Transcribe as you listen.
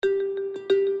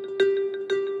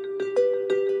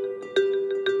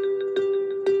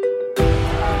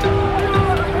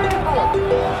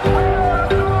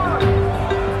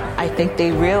think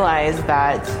they realize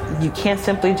that you can't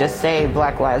simply just say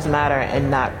Black Lives Matter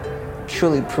and not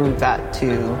truly prove that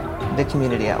to the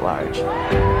community at large.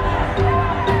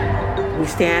 We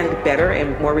stand better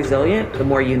and more resilient the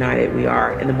more united we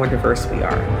are and the more diverse we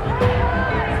are.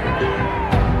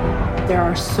 There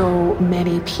are so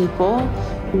many people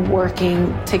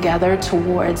working together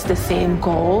towards the same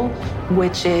goal,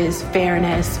 which is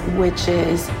fairness, which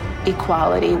is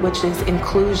equality, which is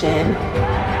inclusion.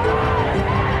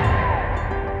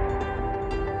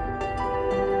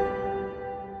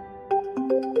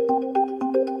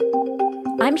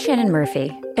 I'm Shannon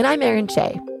Murphy. And I'm Erin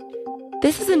Shea.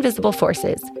 This is Invisible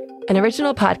Forces, an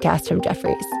original podcast from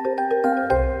Jefferies.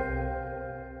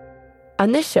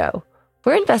 On this show,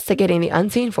 we're investigating the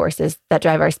unseen forces that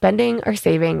drive our spending, our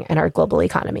saving, and our global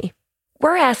economy.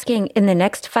 We're asking, in the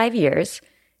next 5 years,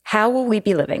 how will we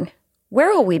be living? Where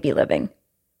will we be living?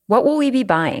 What will we be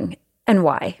buying? And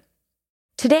why?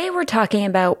 Today, we're talking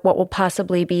about what will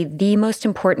possibly be the most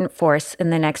important force in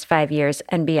the next 5 years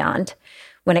and beyond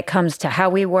when it comes to how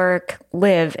we work,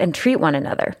 live, and treat one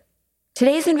another.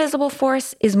 Today's invisible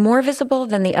force is more visible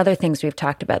than the other things we've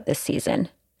talked about this season.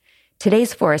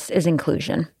 Today's force is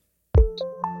inclusion.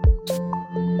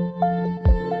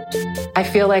 I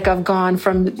feel like I've gone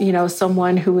from,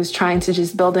 someone who was trying to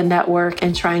just build a network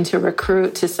and trying to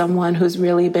recruit to someone who's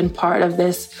really been part of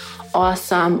this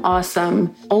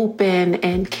awesome, open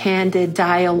and candid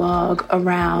dialogue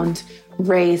around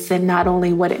race and not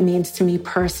only what it means to me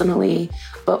personally,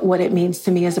 but what it means to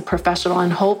me as a professional,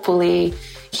 and hopefully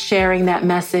sharing that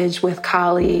message with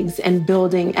colleagues and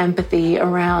building empathy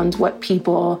around what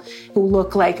people who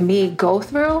look like me go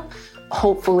through.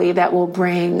 Hopefully that will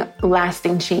bring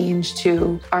lasting change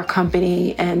to our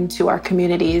company and to our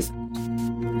communities.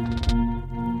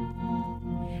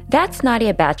 That's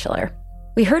Nadia Batchelor.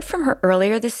 We heard from her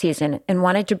earlier this season and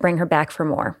wanted to bring her back for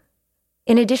more.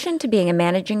 In addition to being a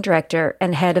managing director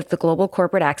and head of the global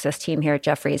corporate access team here at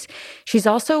Jefferies, she's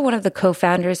also one of the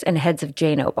co-founders and heads of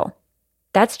J-Noble.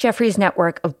 That's Jefferies'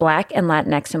 network of Black and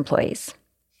Latinx employees.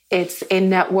 It's a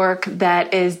network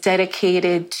that is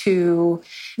dedicated to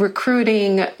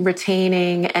recruiting,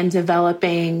 retaining, and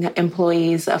developing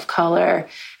employees of color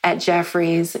at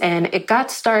Jefferies. And it got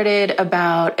started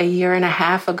about a year and a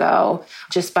half ago,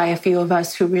 just by a few of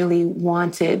us who really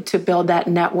wanted to build that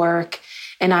network.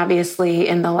 And obviously,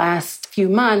 in the last few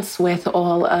months, with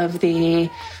all of the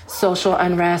social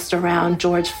unrest around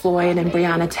George Floyd and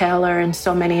Breonna Taylor and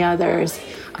so many others,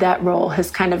 that role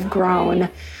has kind of grown.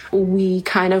 We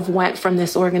kind of went from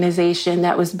this organization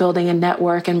that was building a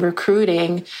network and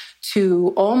recruiting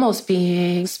to almost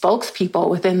being spokespeople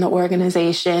within the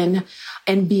organization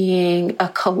and being a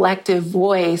collective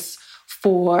voice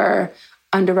for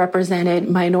underrepresented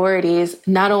minorities,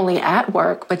 not only at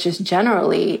work, but just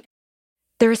generally.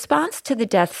 The response to the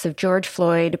deaths of George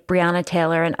Floyd, Breonna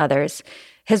Taylor, and others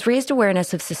has raised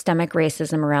awareness of systemic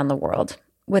racism around the world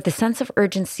with a sense of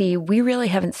urgency we really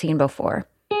haven't seen before.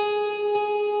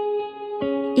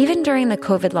 Even during the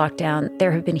COVID lockdown,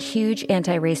 there have been huge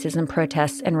anti-racism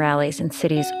protests and rallies in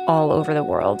cities all over the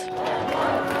world.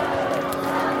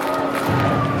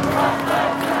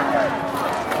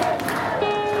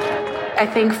 I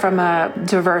think from a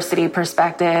diversity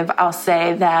perspective, I'll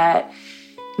say that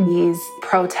these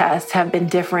protests have been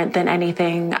different than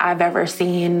anything I've ever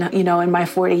seen, in my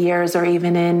 40 years or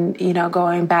even in,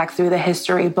 going back through the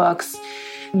history books.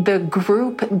 The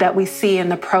group that we see in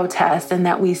the protests and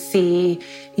that we see,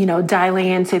 dialing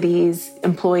into these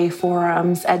employee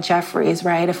forums at Jefferies,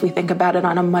 right? If we think about it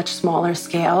on a much smaller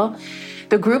scale,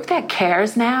 the group that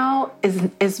cares now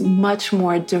is much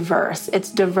more diverse. It's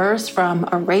diverse from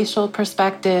a racial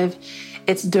perspective.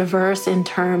 It's diverse in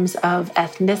terms of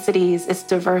ethnicities. It's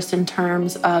diverse in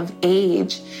terms of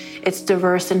age. It's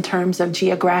diverse in terms of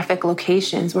geographic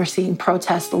locations. We're seeing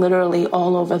protests literally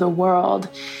all over the world.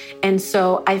 And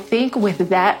so I think with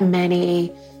that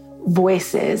many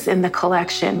voices in the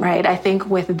collection, right? I think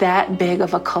with that big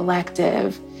of a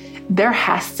collective, there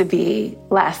has to be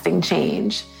lasting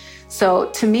change.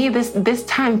 So to me, this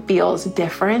time feels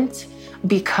different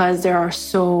because there are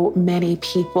so many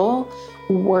people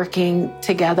working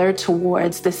together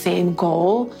towards the same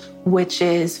goal, which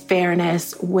is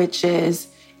fairness, which is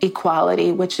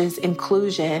equality, which is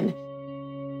inclusion.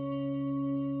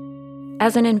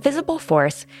 As an invisible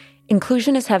force,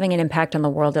 inclusion is having an impact on the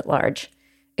world at large,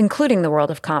 including the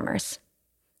world of commerce.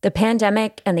 The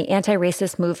pandemic and the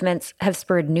anti-racist movements have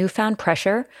spurred newfound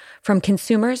pressure from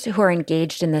consumers who are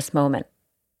engaged in this moment.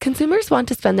 Consumers want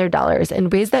to spend their dollars in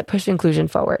ways that push inclusion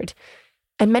forward,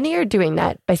 and many are doing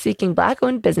that by seeking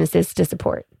Black-owned businesses to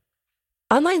support.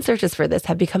 Online searches for this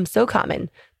have become so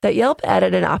common that Yelp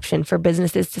added an option for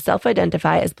businesses to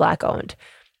self-identify as Black-owned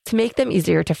to make them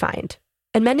easier to find.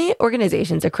 And many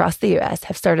organizations across the U.S.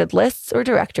 have started lists or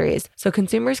directories so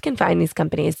consumers can find these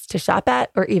companies to shop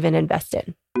at or even invest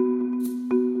in.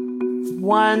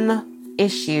 One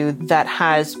issue that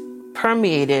has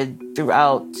permeated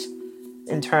throughout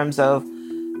in terms of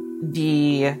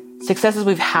the successes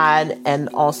we've had and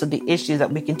also the issues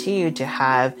that we continue to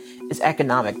have is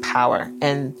economic power.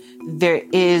 And there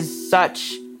is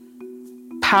such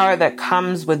power that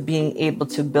comes with being able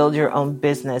to build your own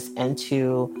business and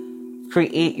to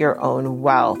create your own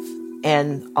wealth.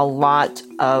 And a lot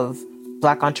of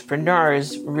Black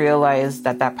entrepreneurs realize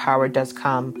that that power does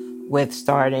come with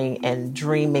starting and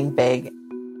dreaming big.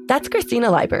 That's Christina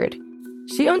Liebert.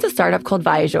 She owns a startup called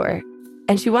Voyageur,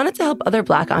 and she wanted to help other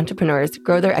Black entrepreneurs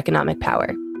grow their economic power.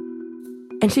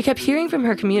 And she kept hearing from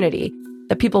her community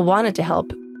that people wanted to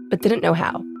help, but didn't know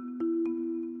how.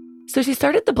 So she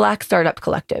started the Black Startup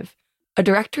Collective, a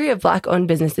directory of Black-owned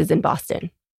businesses in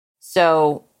Boston.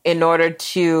 So in order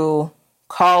to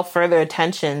call further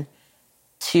attention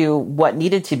to what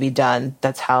needed to be done,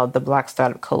 that's how the Black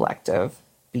Startup Collective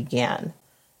began.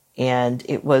 And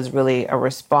it was really a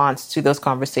response to those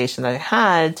conversations I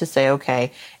had to say,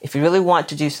 okay, if you really want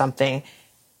to do something,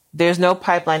 there's no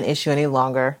pipeline issue any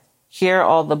longer. Here are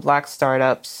all the Black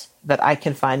startups that I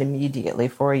can find immediately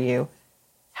for you.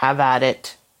 Have at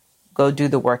it. Go do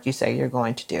the work you say you're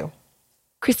going to do.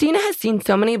 Christina has seen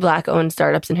so many Black-owned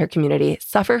startups in her community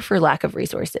suffer for lack of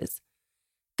resources.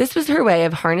 This was her way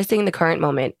of harnessing the current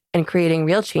moment and creating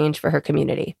real change for her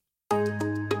community.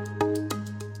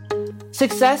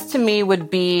 Success to me would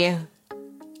be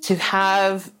to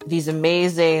have these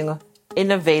amazing,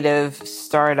 innovative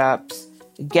startups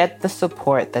get the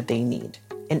support that they need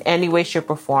in any way, shape,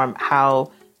 or form,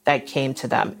 how that came to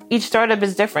them. Each startup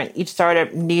is different. Each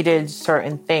startup needed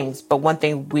certain things. But one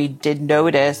thing we did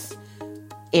notice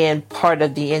in part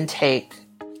of the intake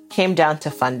came down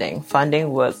to funding.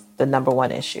 Funding was the number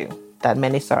one issue that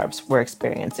many startups were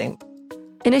experiencing.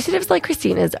 Initiatives like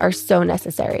Christina's are so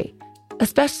necessary,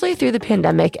 especially through the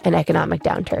pandemic and economic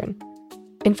downturn.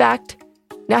 In fact,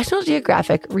 National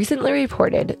Geographic recently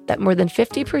reported that more than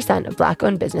 50% of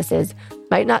Black-owned businesses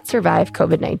might not survive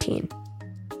COVID-19.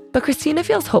 But Christina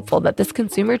feels hopeful that this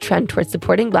consumer trend towards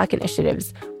supporting Black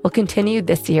initiatives will continue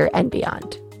this year and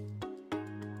beyond.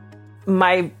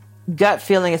 My gut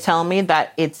feeling is telling me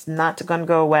that it's not going to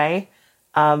go away,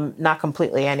 not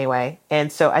completely anyway.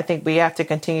 And so I think we have to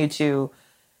continue to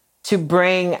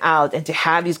bring out and to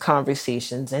have these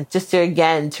conversations and just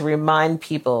to remind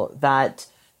people that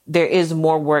there is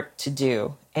more work to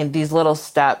do. And these little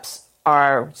steps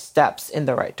are steps in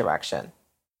the right direction.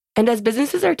 And as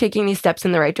businesses are taking these steps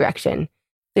in the right direction,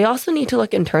 they also need to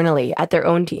look internally at their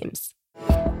own teams.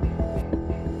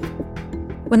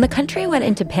 When the country went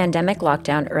into pandemic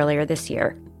lockdown earlier this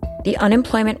year, the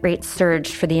unemployment rate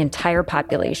surged for the entire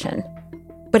population.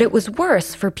 But it was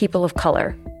worse for people of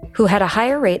color, who had a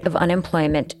higher rate of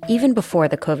unemployment even before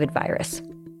the COVID virus.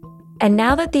 And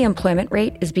now that the employment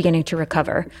rate is beginning to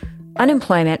recover,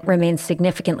 unemployment remains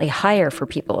significantly higher for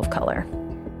people of color.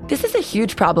 This is a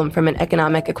huge problem from an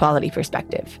economic equality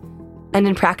perspective. And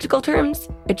in practical terms,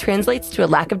 it translates to a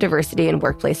lack of diversity in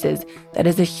workplaces that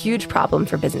is a huge problem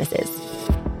for businesses.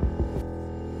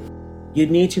 You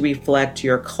need to reflect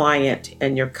your client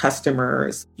and your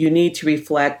customers. You need to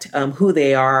reflect who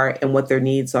they are and what their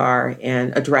needs are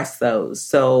and address those.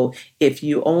 So if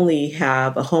you only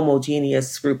have a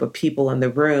homogeneous group of people in the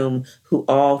room who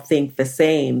all think the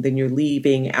same, then you're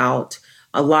leaving out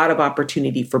a lot of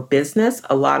opportunity for business,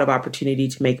 a lot of opportunity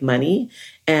to make money,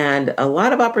 and a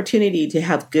lot of opportunity to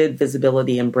have good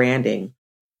visibility and branding.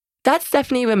 That's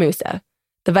Stephanie Wamusa,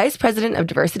 the Vice President of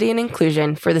Diversity and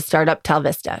Inclusion for the startup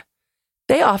Talvista.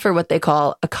 They offer what they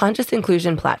call a conscious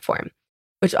inclusion platform,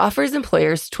 which offers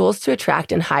employers tools to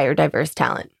attract and hire diverse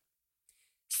talent.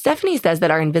 Stephanie says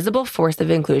that our invisible force of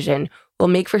inclusion will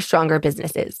make for stronger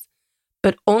businesses,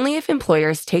 but only if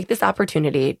employers take this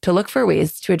opportunity to look for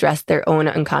ways to address their own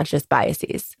unconscious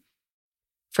biases.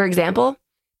 For example,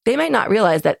 they might not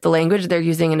realize that the language they're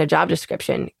using in a job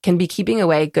description can be keeping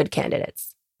away good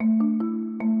candidates.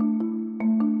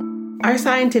 Our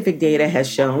scientific data has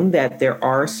shown that there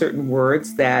are certain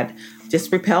words that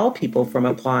just repel people from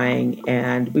applying.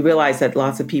 And we realize that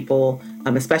lots of people,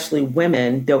 especially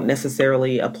women, don't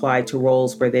necessarily apply to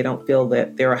roles where they don't feel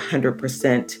that they're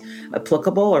 100%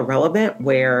 applicable or relevant,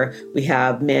 where we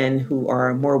have men who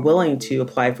are more willing to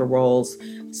apply for roles.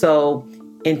 So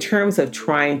in terms of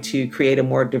trying to create a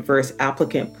more diverse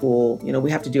applicant pool,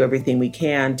 we have to do everything we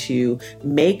can to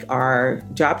make our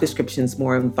job descriptions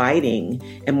more inviting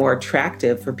and more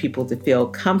attractive for people to feel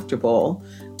comfortable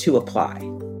to apply.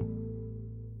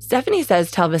 Stephanie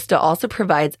says TelVista also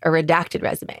provides a redacted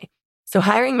resume. So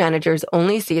hiring managers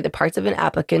only see the parts of an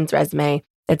applicant's resume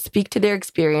that speak to their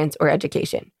experience or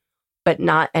education, but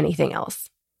not anything else.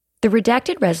 The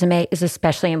redacted resume is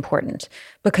especially important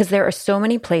because there are so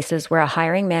many places where a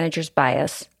hiring manager's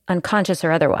bias, unconscious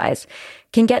or otherwise,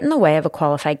 can get in the way of a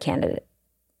qualified candidate.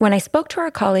 When I spoke to our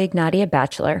colleague Nadia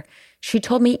Batchelor, she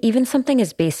told me even something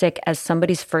as basic as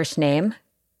somebody's first name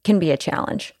can be a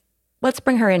challenge. Let's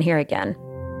bring her in here again.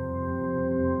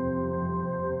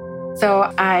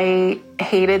 So I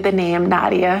hated the name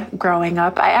Nadia growing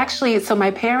up. So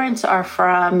my parents are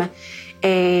from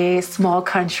a small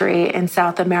country in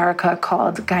South America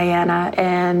called Guyana.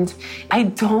 And I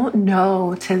don't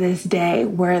know to this day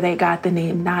where they got the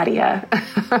name Nadia.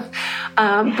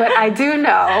 But I do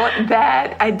know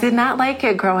that I did not like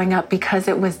it growing up because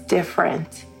it was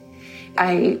different.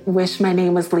 I wish my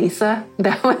name was Lisa.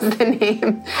 That was the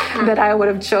name that I would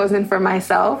have chosen for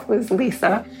myself, was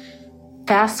Lisa.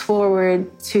 Fast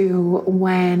forward to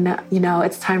when,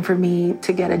 it's time for me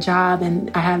to get a job and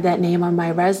I have that name on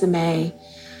my resume.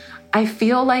 I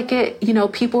feel like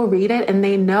people read it and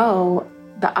they know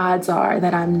the odds are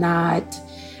that I'm not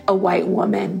a white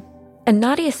woman. And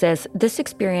Nadia says this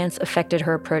experience affected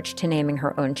her approach to naming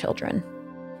her own children.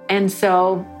 And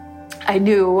so I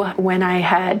knew when I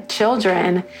had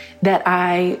children that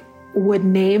I would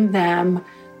name them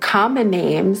common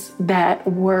names that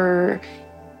were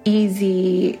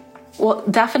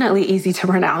definitely easy to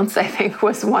pronounce, I think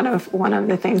was one of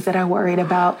the things that I worried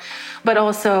about, but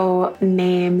also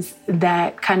names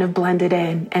that kind of blended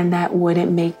in and that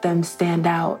wouldn't make them stand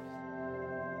out.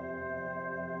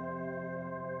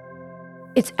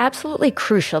 It's absolutely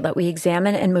crucial that we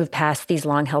examine and move past these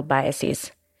long-held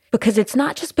biases, because it's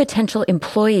not just potential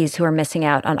employees who are missing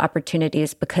out on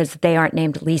opportunities because they aren't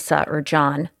named Lisa or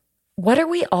John. What are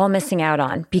we all missing out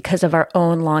on because of our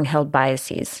own long-held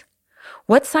biases?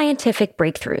 What scientific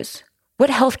breakthroughs? What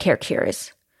healthcare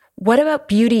cures? What about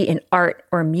beauty in art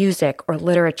or music or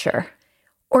literature?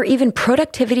 Or even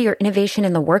productivity or innovation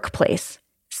in the workplace,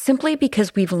 simply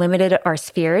because we've limited our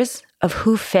spheres of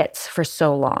who fits for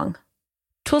so long?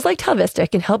 Tools like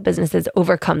TelVista can help businesses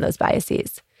overcome those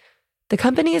biases. The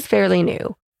company is fairly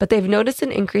new, but they've noticed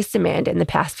an increased demand in the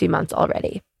past few months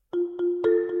already.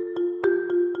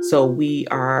 So we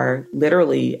are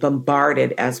literally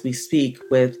bombarded as we speak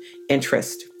with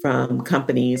interest from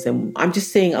companies. And I'm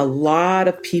just seeing a lot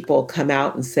of people come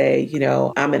out and say,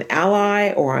 I'm an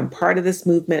ally or I'm part of this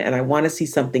movement and I want to see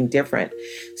something different.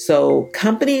 So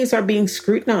companies are being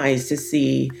scrutinized to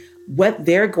see what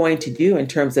they're going to do in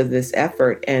terms of this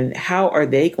effort and how are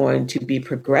they going to be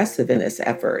progressive in this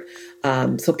effort.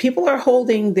 So people are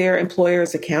holding their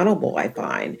employers accountable, I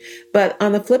find. But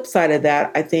on the flip side of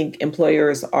that, I think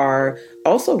employers are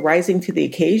also rising to the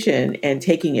occasion and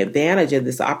taking advantage of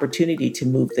this opportunity to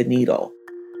move the needle.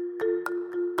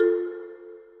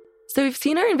 So we've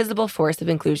seen our invisible force of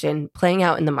inclusion playing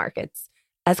out in the markets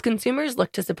as consumers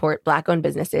look to support Black-owned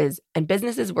businesses and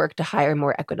businesses work to hire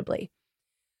more equitably.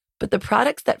 But the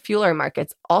products that fuel our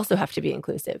markets also have to be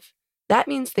inclusive. That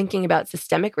means thinking about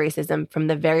systemic racism from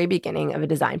the very beginning of a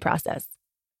design process.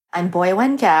 I'm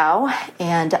Boywen Gao,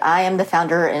 and I am the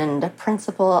founder and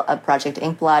principal of Project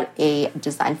Inkblot, a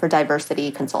design for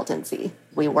diversity consultancy.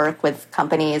 We work with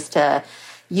companies to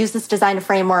use this design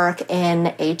framework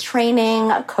in a training,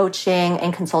 coaching,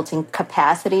 and consulting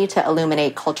capacity to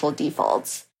illuminate cultural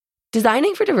defaults.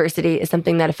 Designing for diversity is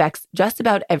something that affects just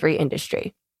about every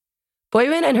industry.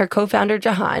 Boywen and her co-founder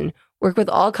Jahan work with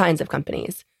all kinds of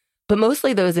companies, but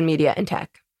mostly those in media and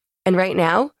tech. And right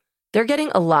now, they're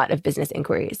getting a lot of business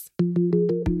inquiries.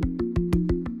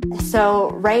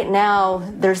 So right now,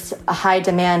 there's a high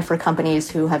demand for companies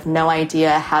who have no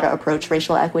idea how to approach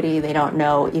racial equity. They don't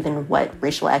know even what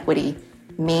racial equity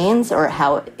means or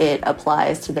how it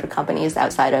applies to their companies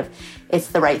outside of it's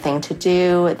the right thing to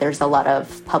do. There's a lot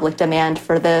of public demand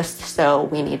for this, so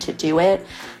we need to do it.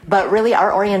 But really,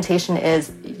 our orientation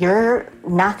is you're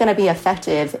not going to be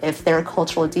effective if there are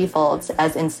cultural defaults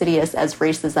as insidious as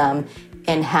racism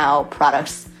in how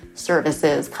products,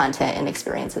 services, content, and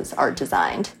experiences are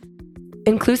designed.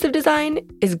 Inclusive design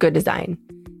is good design.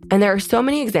 And there are so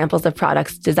many examples of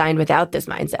products designed without this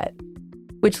mindset,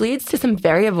 which leads to some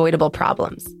very avoidable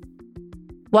problems.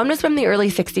 One was from the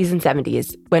early 60s and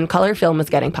 70s when color film was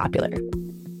getting popular.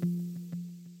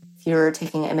 If you were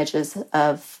taking images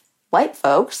of white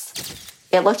folks,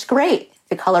 it looked great.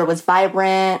 The color was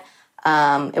vibrant.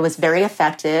 It was very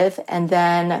effective. And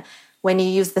then when you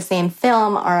use the same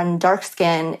film on dark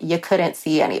skin, you couldn't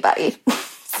see anybody.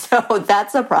 So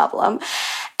that's a problem.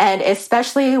 And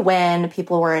especially when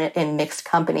people were in mixed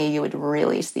company, you would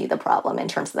really see the problem in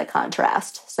terms of the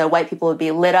contrast. So white people would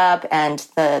be lit up and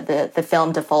the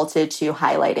film defaulted to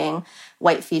highlighting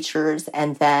white features.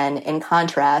 And then in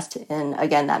contrast, in,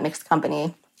 again, that mixed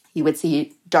company, you would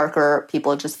see darker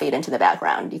people just fade into the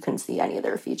background. You couldn't see any of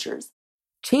their features.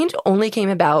 Change only came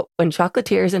about when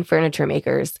chocolatiers and furniture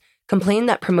makers complained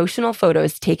that promotional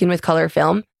photos taken with color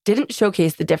film didn't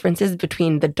showcase the differences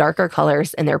between the darker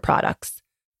colors in their products.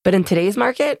 But in today's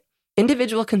market,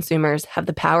 individual consumers have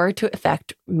the power to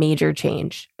affect major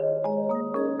change.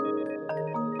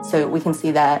 So we can see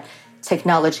that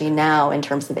technology now in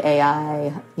terms of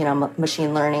AI,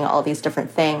 machine learning, all these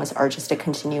different things are just a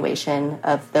continuation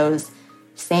of those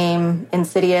same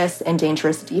insidious and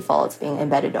dangerous defaults being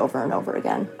embedded over and over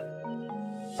again.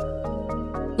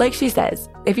 Like she says,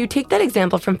 if you take that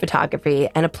example from photography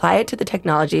and apply it to the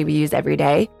technology we use every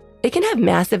day, it can have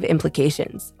massive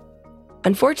implications.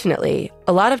 Unfortunately,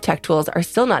 a lot of tech tools are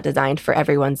still not designed for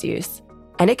everyone's use,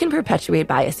 and it can perpetuate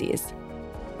biases.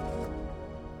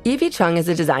 Evie Chung is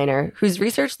a designer whose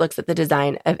research looks at the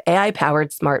design of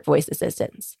AI-powered smart voice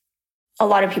assistants. A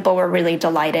lot of people were really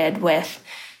delighted with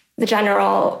the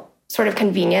general sort of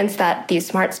convenience that these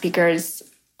smart speakers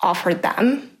offered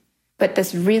them. But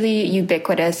this really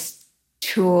ubiquitous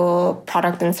tool,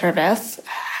 product, and service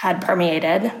had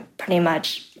permeated pretty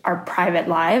much our private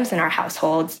lives and our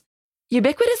households.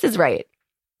 Ubiquitous is right.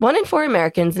 1 in 4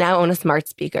 Americans now own a smart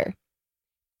speaker.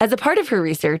 As a part of her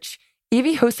research,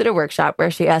 Evie hosted a workshop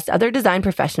where she asked other design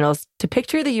professionals to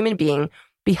picture the human being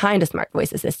behind a smart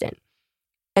voice assistant.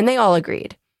 And they all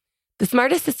agreed. The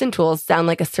smart assistant tools sound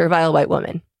like a servile white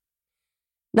woman.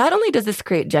 Not only does this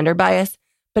create gender bias,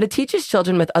 but it teaches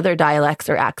children with other dialects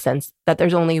or accents that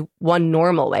there's only one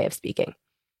normal way of speaking.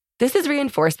 This is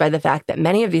reinforced by the fact that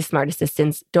many of these smart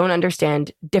assistants don't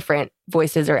understand different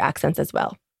voices or accents as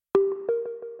well.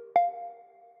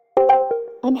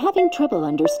 I'm having trouble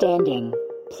understanding.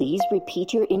 Please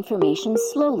repeat your information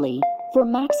slowly for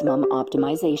maximum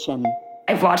optimization.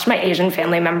 I've watched my Asian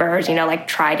family members,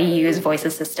 try to use voice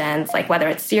assistants, whether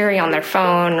it's Siri on their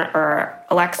phone or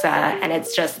Alexa, and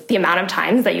it's just the amount of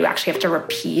times that you actually have to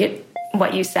repeat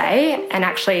what you say and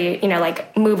actually,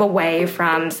 move away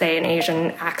from, say, an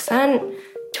Asian accent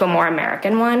to a more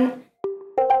American one.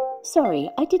 Sorry,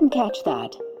 I didn't catch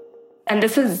that. And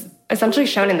this is essentially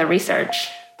shown in the research.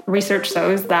 Research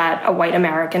shows that a white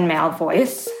American male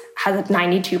voice has a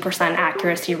 92%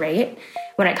 accuracy rate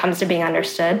when it comes to being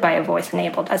understood by a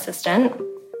voice-enabled assistant,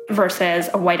 versus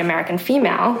a white American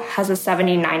female has a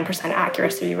 79%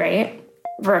 accuracy rate,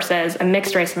 versus a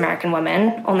mixed-race American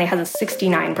woman only has a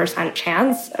 69%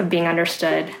 chance of being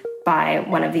understood by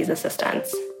one of these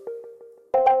assistants.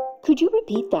 Could you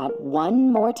repeat that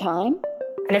one more time?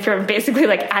 And if you're basically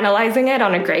analyzing it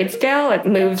on a grade scale, it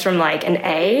moves from an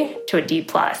A to a D+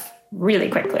 really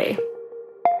quickly.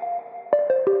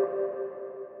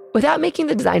 Without making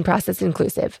the design process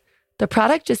inclusive, the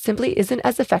product just simply isn't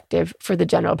as effective for the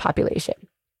general population.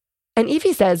 And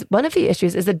Evie says one of the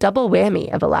issues is a double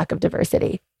whammy of a lack of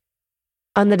diversity.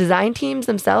 On the design teams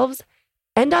themselves,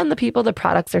 and on the people the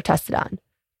products are tested on.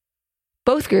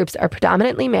 Both groups are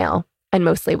predominantly male and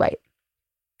mostly white.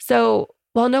 So,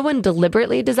 while no one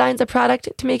deliberately designs a product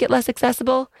to make it less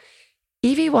accessible,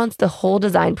 Evie wants the whole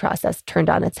design process turned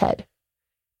on its head.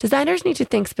 Designers need to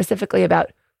think specifically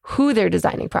about who they're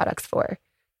designing products for,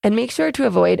 and make sure to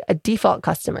avoid a default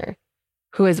customer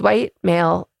who is white,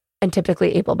 male, and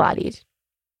typically able-bodied.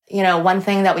 One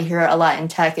thing that we hear a lot in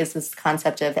tech is this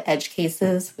concept of edge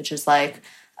cases, which is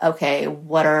okay,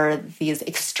 what are these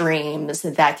extremes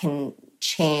that can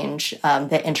change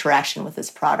the interaction with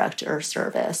this product or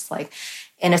service?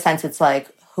 In a sense, it's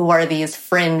who are these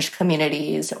fringe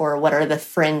communities, or what are the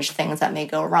fringe things that may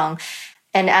go wrong?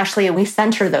 And actually, we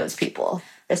center those people,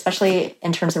 especially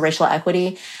in terms of racial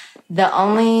equity. The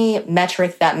only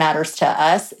metric that matters to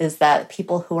us is that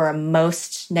people who are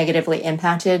most negatively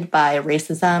impacted by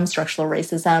racism, structural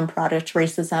racism, product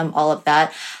racism, all of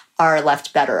that are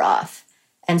left better off.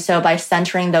 And so by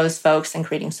centering those folks and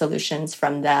creating solutions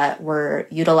from that, we're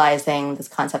utilizing this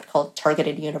concept called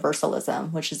targeted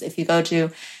universalism, which is if you go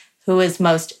to who is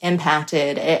most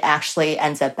impacted, it actually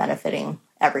ends up benefiting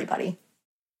everybody.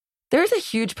 There is a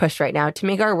huge push right now to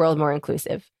make our world more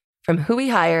inclusive, from who we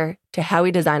hire to how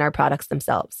we design our products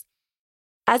themselves.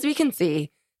 As we can see,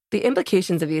 the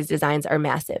implications of these designs are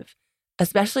massive,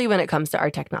 especially when it comes to our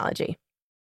technology.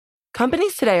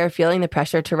 Companies today are feeling the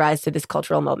pressure to rise to this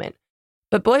cultural moment,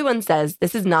 but Boy One says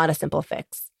this is not a simple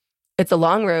fix. It's a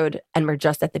long road, and we're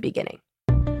just at the beginning.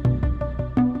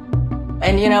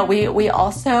 And, we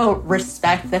also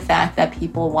respect the fact that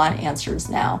people want answers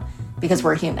now because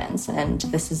we're humans and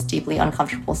this is deeply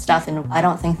uncomfortable stuff. And I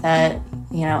don't think that,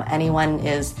 anyone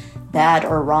is bad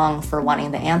or wrong for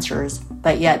wanting the answers.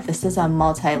 But yet this is a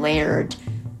multi-layered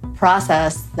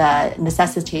process that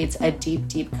necessitates a deep,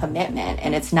 deep commitment.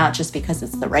 And it's not just because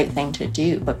it's the right thing to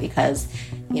do, but because,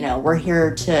 we're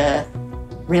here to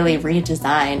really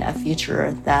redesign a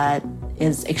future that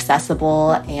is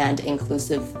accessible and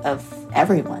inclusive of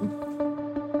everyone.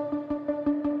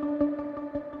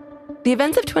 The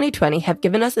events of 2020 have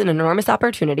given us an enormous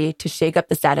opportunity to shake up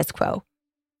the status quo.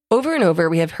 Over and over,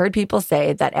 we have heard people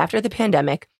say that after the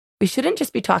pandemic, we shouldn't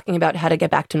just be talking about how to get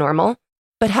back to normal,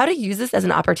 but how to use this as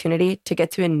an opportunity to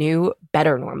get to a new,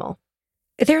 better normal.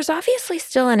 There's obviously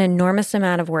still an enormous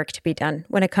amount of work to be done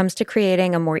when it comes to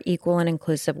creating a more equal and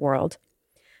inclusive world.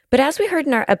 But as we heard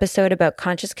in our episode about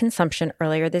conscious consumption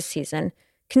earlier this season,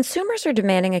 consumers are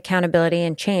demanding accountability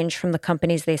and change from the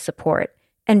companies they support,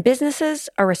 and businesses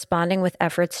are responding with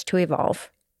efforts to evolve.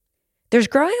 There's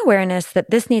growing awareness that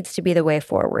this needs to be the way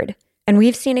forward, and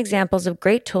we've seen examples of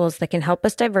great tools that can help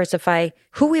us diversify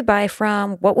who we buy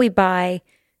from, what we buy,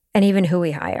 and even who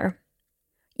we hire.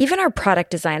 Even our product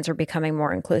designs are becoming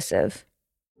more inclusive.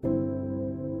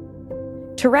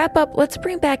 To wrap up, let's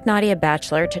bring back Nadia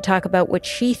Batchelor to talk about what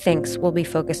she thinks we'll be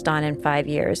focused on in 5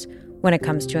 years when it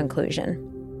comes to inclusion.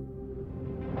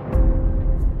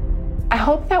 I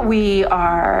hope that we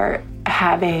are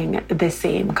having the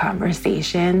same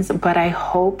conversations, but I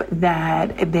hope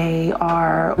that they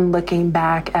are looking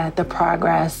back at the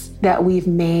progress that we've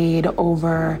made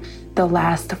over the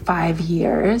last 5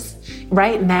 years.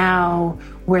 Right now,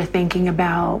 we're thinking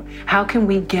about how can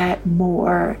we get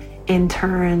more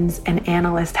interns and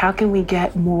analysts? How can we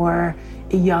get more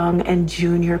young and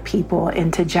junior people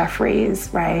into Jefferies,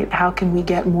 right? How can we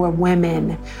get more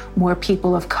women, more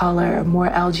people of color, more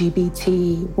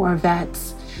LGBT, more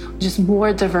vets, just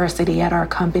more diversity at our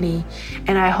company?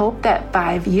 And I hope that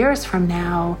 5 years from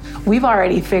now, we've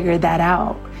already figured that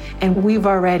out and we've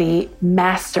already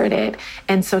mastered it.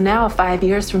 And so now 5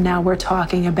 years from now, we're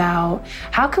talking about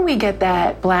how can we get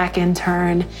that Black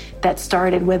intern that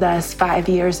started with us 5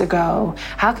 years ago?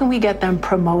 How can we get them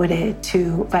promoted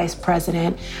to vice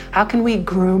president? How can we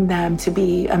groom them to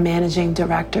be a managing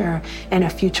director and a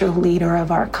future leader of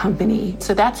our company?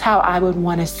 So that's how I would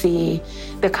want to see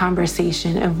the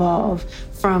conversation evolve,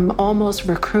 from almost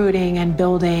recruiting and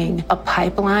building a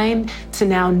pipeline to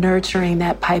now nurturing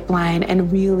that pipeline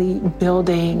and really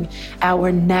building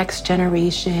our next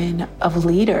generation of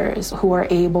leaders who are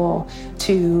able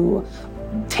to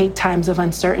take times of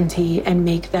uncertainty and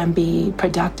make them be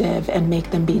productive and make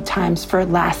them be times for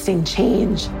lasting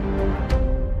change.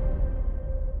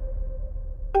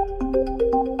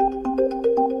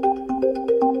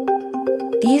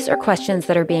 These are questions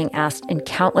that are being asked in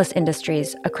countless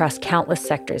industries across countless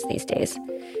sectors these days,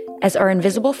 as our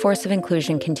invisible force of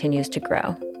inclusion continues to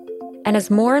grow. And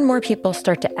as more and more people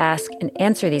start to ask and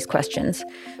answer these questions,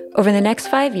 over the next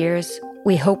 5 years,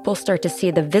 we hope we'll start to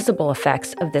see the visible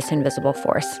effects of this invisible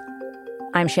force.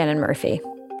 I'm Shannon Murphy.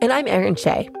 And I'm Erin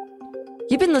Shea.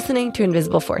 You've been listening to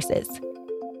Invisible Forces.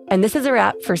 And this is a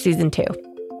wrap for Season 2.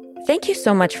 Thank you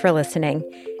so much for listening.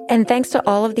 And thanks to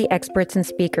all of the experts and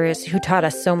speakers who taught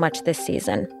us so much this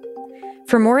season.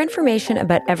 For more information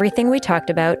about everything we talked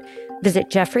about, visit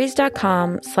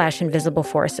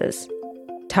jefferies.com/invisibleforces.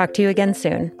 Talk to you again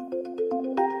soon.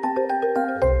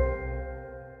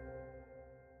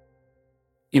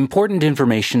 Important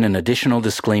information and additional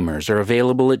disclaimers are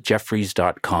available at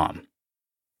jefferies.com.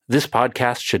 This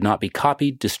podcast should not be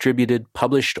copied, distributed,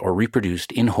 published, or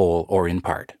reproduced in whole or in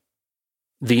part.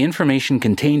 The information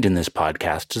contained in this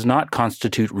podcast does not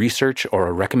constitute research or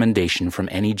a recommendation from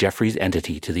any Jefferies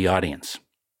entity to the audience.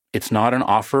 It's not an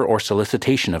offer or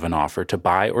solicitation of an offer to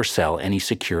buy or sell any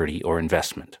security or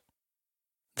investment.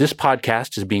 This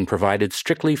podcast is being provided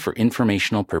strictly for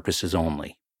informational purposes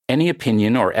only. Any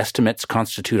opinion or estimates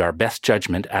constitute our best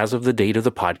judgment as of the date of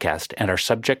the podcast and are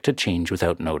subject to change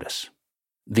without notice.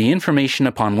 The information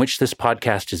upon which this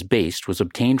podcast is based was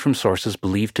obtained from sources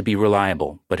believed to be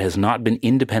reliable, but has not been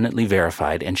independently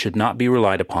verified and should not be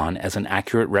relied upon as an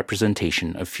accurate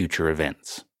representation of future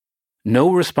events.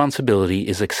 No responsibility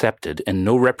is accepted, and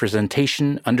no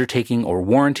representation, undertaking, or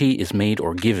warranty is made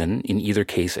or given, in either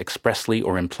case expressly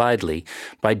or impliedly,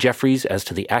 by Jefferies as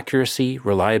to the accuracy,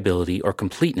 reliability, or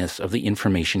completeness of the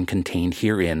information contained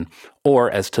herein,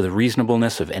 or as to the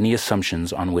reasonableness of any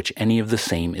assumptions on which any of the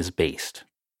same is based.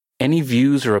 Any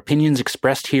views or opinions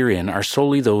expressed herein are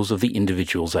solely those of the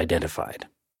individuals identified.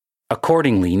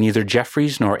 Accordingly, neither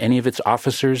Jefferies nor any of its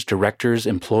officers, directors,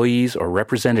 employees, or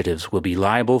representatives will be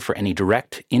liable for any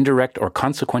direct, indirect, or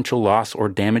consequential loss or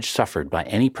damage suffered by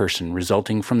any person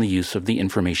resulting from the use of the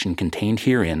information contained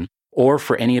herein, or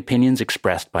for any opinions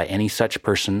expressed by any such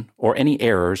person, or any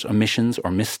errors, omissions, or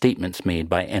misstatements made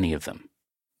by any of them.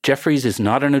 Jefferies is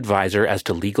not an advisor as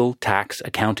to legal, tax,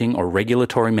 accounting, or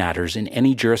regulatory matters in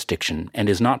any jurisdiction and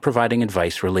is not providing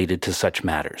advice related to such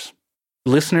matters.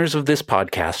 Listeners of this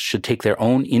podcast should take their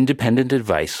own independent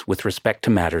advice with respect to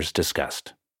matters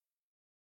discussed.